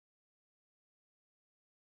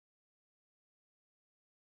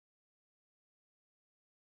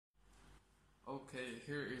Okay,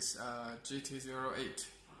 here is GT08.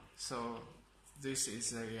 So this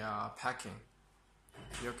is a packing.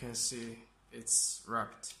 You can see it's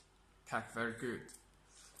wrapped, packed very good,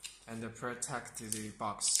 and protect the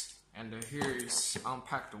box. And here is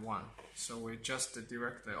unpacked one. So we just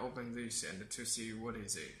directly open this and to see what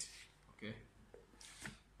is it. Okay.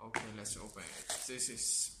 Okay, let's open it. This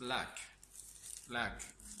is black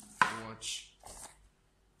watch,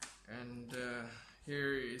 and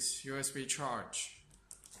here is USB charge,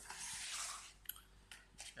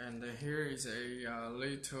 and here is a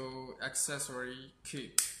little accessory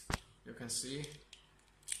kit. You can see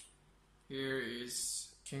here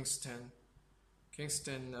is Kingston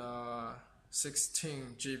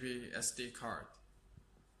 16 GB SD card.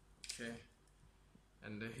 Okay,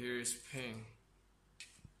 and here is pin,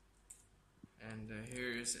 and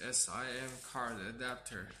here is SIM card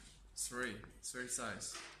adapter, three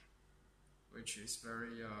size, which is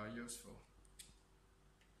very useful.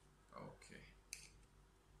 Okay,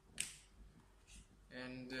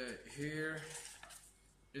 and here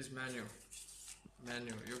is menu.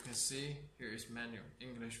 You can see here is menu,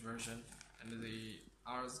 English version, and the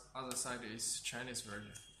other side is Chinese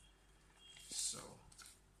version. So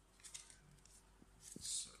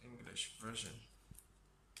English version.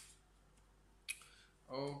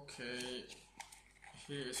 Okay,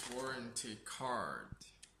 here is warranty card.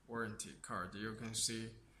 You can see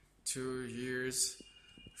 2 years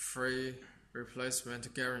free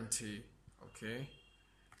replacement guarantee. Okay,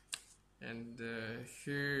 and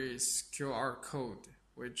here is QR code,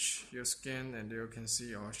 which you scan and you can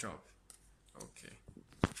see our shop. Okay.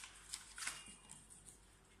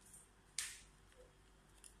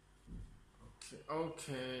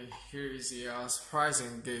 Okay, here is a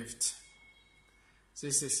surprising gift.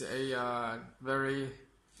 This is a very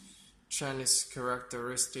Chinese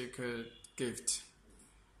characteristic gift,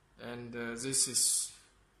 and this is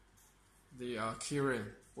the keyring,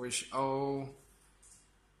 which all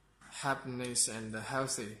happiness and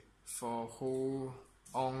healthy for who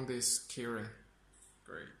own this keyring.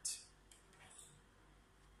 Great.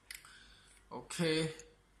 Okay,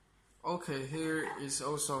 here is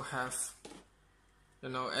also have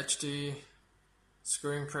HD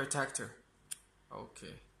screen protector.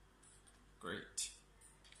 Okay, great.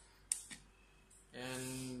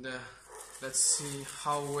 And let's see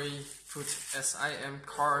how we put SIM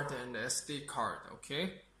card and SD card.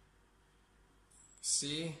 Okay,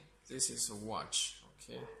 see, this is a watch.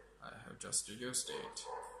 Okay, I have just used it.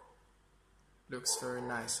 Looks very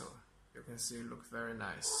nice. So you can see, look very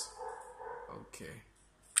nice. Okay,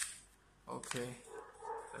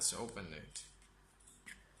 let's open it.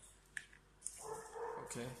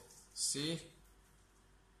 Okay, see,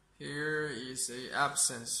 here is a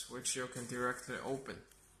absence which you can directly open.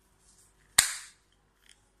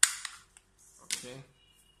 Okay,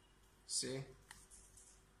 see,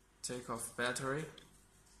 take off battery.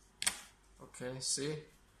 Okay, see,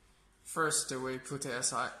 first we put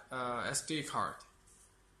SD card,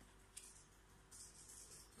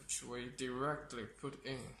 which we directly put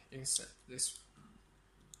inside this.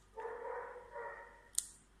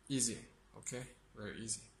 Easy. Okay, very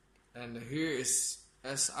easy. And here is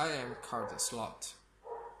SIM card slot.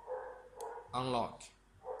 Unlock,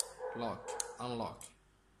 lock, unlock,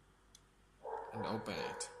 and open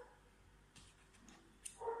it.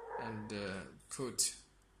 And put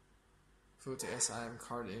SIM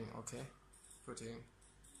card in. Okay, put in.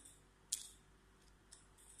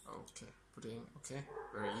 Okay, put in. Okay,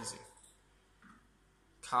 very easy.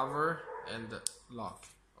 Cover and lock.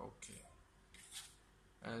 Okay,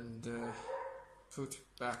 and put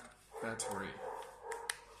back battery.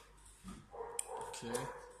 Okay,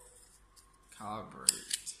 cover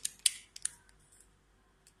it.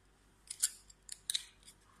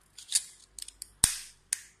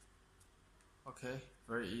 Okay,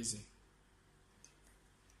 very easy.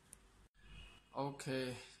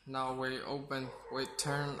 Okay, now we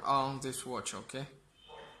turn on this watch. Okay,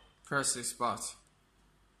 press this button.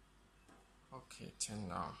 Okay,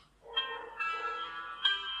 turn on.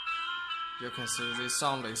 You can see the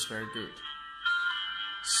sound is very good.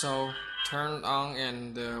 So turn on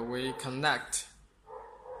and we connect.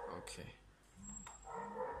 Okay,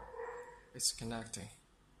 it's connecting.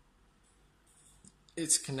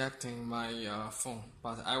 It's connecting my phone,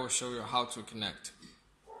 but I will show you how to connect.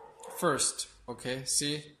 First, okay,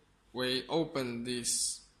 see, we open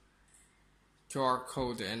this QR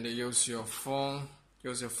code and use your phone,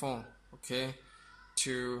 okay,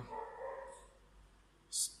 to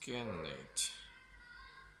scan it.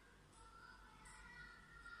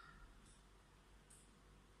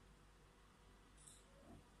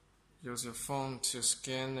 use your phone to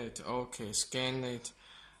scan it. Okay, scan it.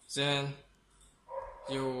 Then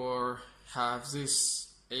you will have this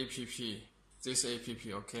app,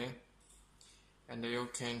 okay? And you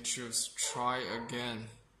can choose try again.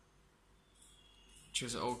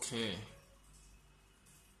 Choose OK.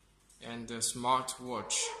 And the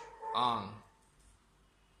smartwatch on.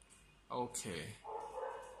 Okay.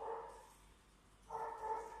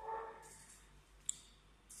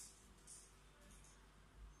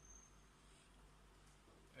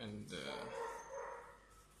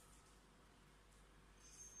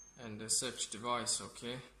 And the search device,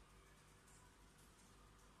 okay?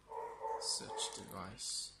 Search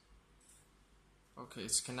device. Okay,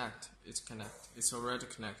 it's connect. It's already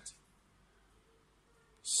connect.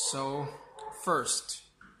 So first,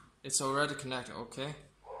 it's already connected, okay?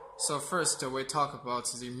 So first we talk about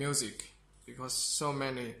the music, because so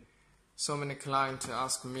many clients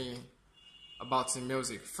ask me about the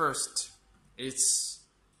music. First, it's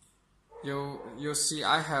you see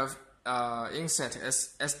I have insert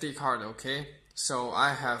SD card, okay? So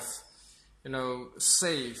I have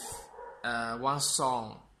save one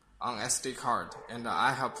song on SD card, and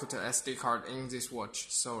I have put an SD card in this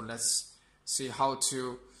watch. So let's see how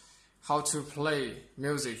to play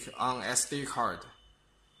music on SD card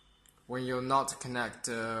when you not connect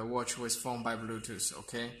watch with phone by Bluetooth,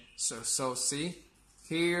 okay? So see,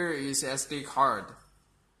 here is SD card.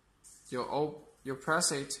 You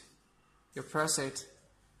press it,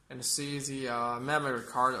 and see the memory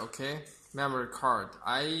card, okay? Memory card.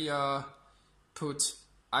 I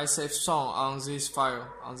save song on this file,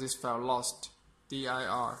 lost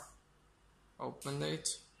dir. Open it.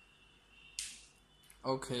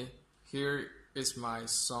 Okay, here is my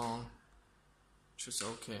song. Choose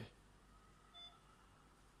OK.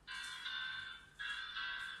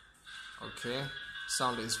 Okay,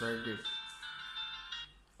 sound is very good.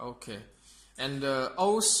 Okay, and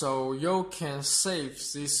also you can save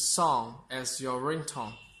this song as your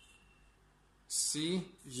ringtone. See,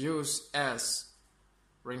 use as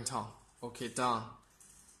ringtone. Okay, done.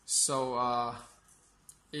 So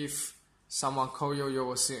if someone call you, you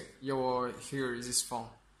will hear this phone,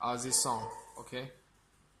 this song. Okay.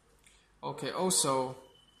 Okay. Also,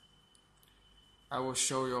 I will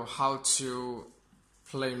show you how to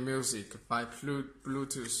play music by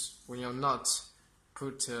Bluetooth when you're not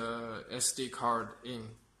put SD card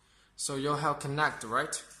in. So you have connect,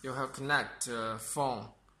 right? You have connect phone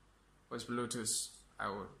with Bluetooth. I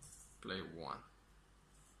will play one.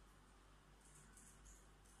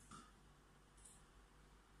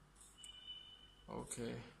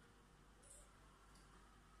 Okay.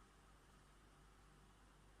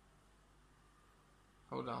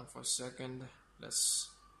 Hold on for a second. Let's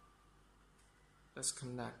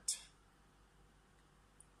connect.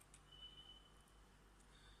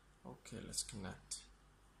 Okay, let's connect.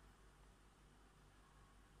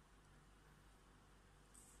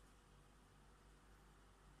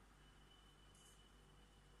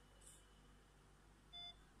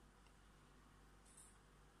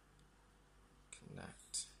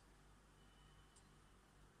 Connect.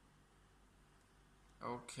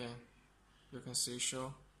 Okay, you can see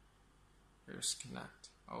show. Here's connect.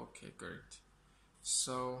 Okay, great.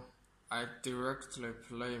 So I directly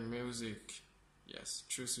play music. Yes,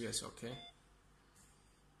 choose yes. Okay.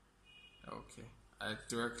 Okay, I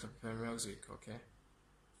directly play music. Okay.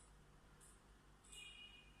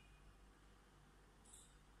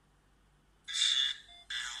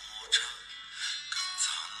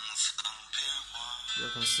 You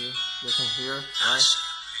can see, you can hear, right?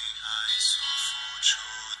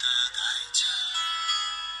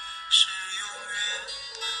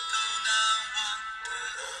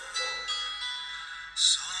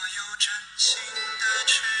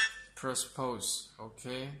 Press pause.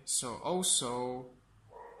 Okay, so also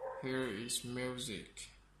here is music.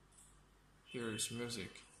 Here is music.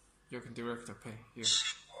 You can directly play here.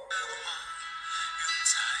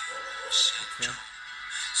 Okay.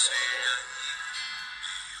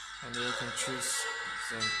 And you can choose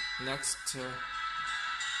the next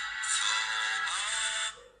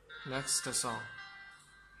song.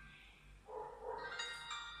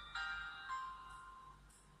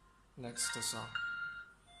 Next song.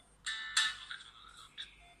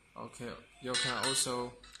 Okay, you can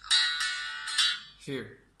also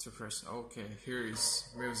here to press. Okay, here is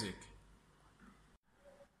music.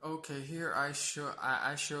 Okay, here I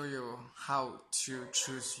show you how to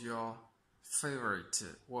choose your favorite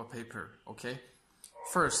wallpaper. Okay,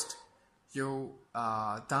 first you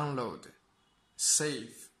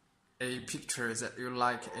save a picture that you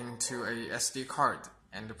like into a SD card.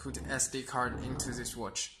 and put SD card into this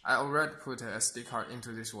watch. I already put a SD card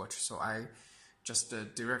into this watch, so I just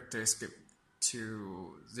directly skip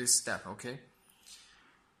to this step. Okay.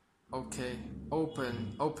 Okay,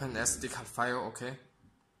 open SD card file. Okay,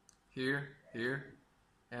 here,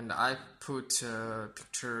 and I put a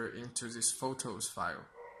picture into this photos file.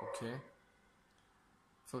 Okay,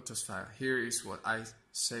 photos file. Here is what I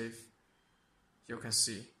save. You can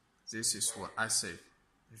see this is what I save.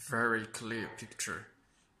 Very clear picture.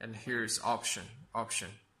 And here is option.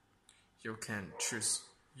 You can choose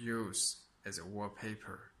use as a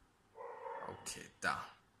wallpaper. Okay, done.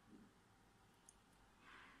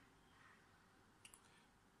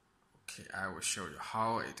 Okay, I will show you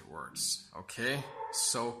how it works. Okay,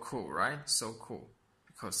 so cool, right? So cool,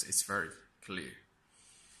 because it's very clear.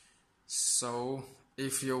 So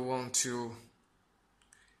if you want to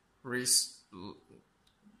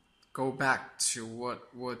go back to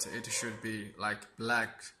what it should be, like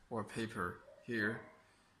black wallpaper here,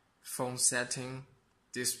 phone setting,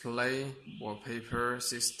 display, wallpaper,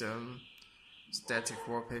 system, static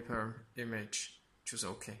wallpaper, image, choose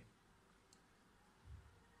OK.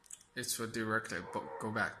 It will directly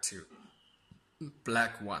go back to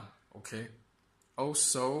black one. Okay.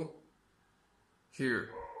 Also, here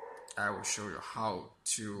I will show you how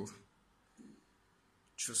to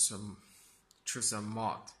choose a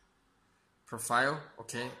mod profile.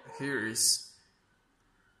 Okay, here is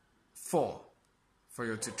 4 for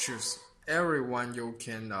you to choose. Every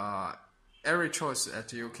choice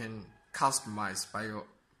that you can customize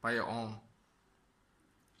by your own.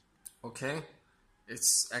 Okay,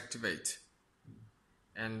 it's activate,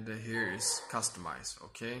 and here is customize.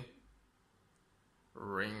 Okay,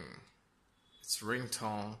 it's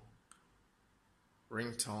ringtone.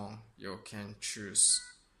 You can choose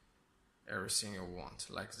everything you want,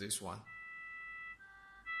 like this one.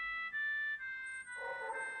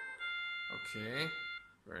 Okay,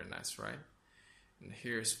 very nice, right? And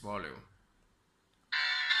here's volume.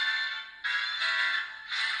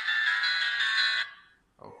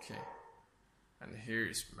 Okay, and here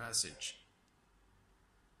is message.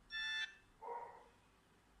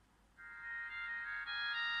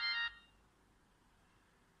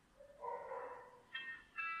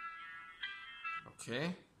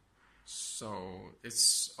 Okay, so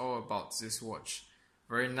it's all about this watch.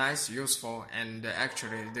 Very nice, useful, and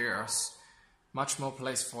actually there's much more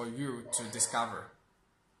place for you to discover.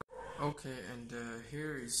 Okay, and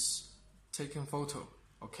here is taking photo.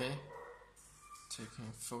 Okay,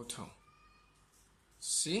 taking photo.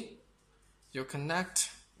 See, you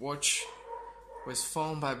connect watch with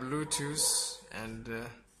phone by Bluetooth, and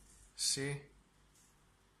see,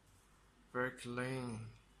 very clean,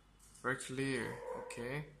 very clear.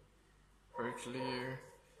 Okay, very clear,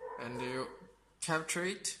 and you capture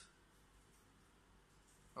it.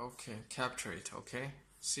 Okay, capture it. Okay,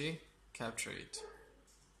 see, capture it.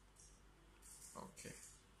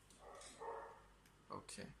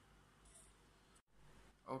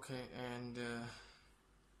 Okay, and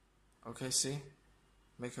okay, see,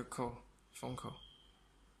 make a call, phone call.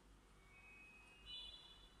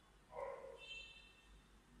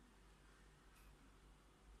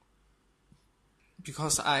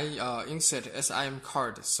 Because I insert SIM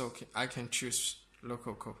card, so I can choose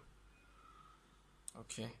local code.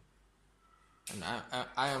 Okay, and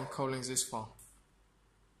I am calling this phone.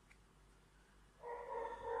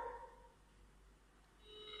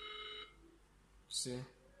 See?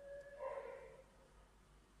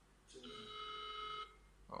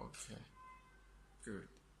 Okay, good.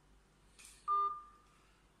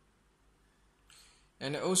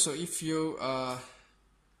 And also, if you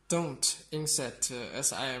don't insert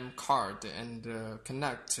SIM card and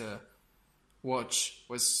connect watch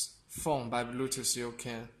with phone by Bluetooth, you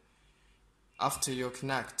can, after you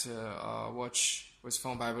connect watch with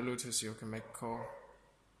phone by Bluetooth, you can make call.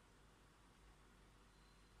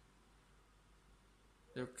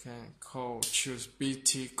 You can call, choose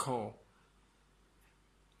BT call,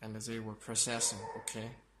 and they will processing.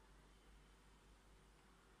 Okay,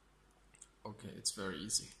 it's very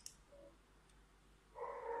easy.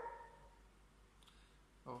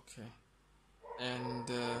 Okay, and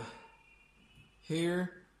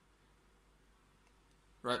here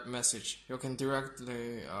write message. You can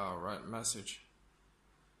directly write message.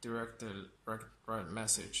 Write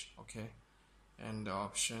message. Okay, and the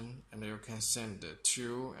option, and you can send it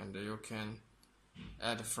to, and you can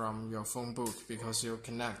add from your phone book, because you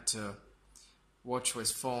connect watch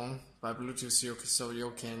with phone by Bluetooth, so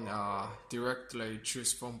you can directly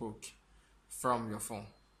choose phone book from your phone.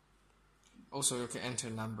 Also, you can enter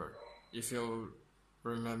number if you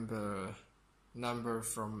remember number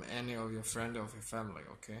from any of your friend or your family.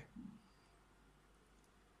 Okay,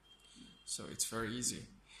 so it's very easy.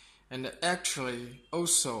 And actually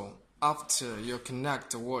also after you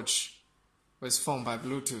connect the watch with phone by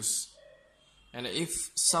Bluetooth, and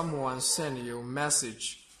if someone send you a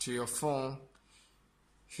message to your phone,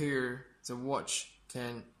 here the watch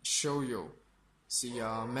can show you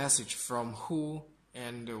the message from who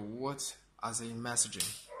and what are they messaging,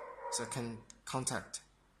 so can contact.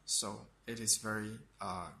 So it is very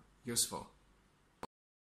useful.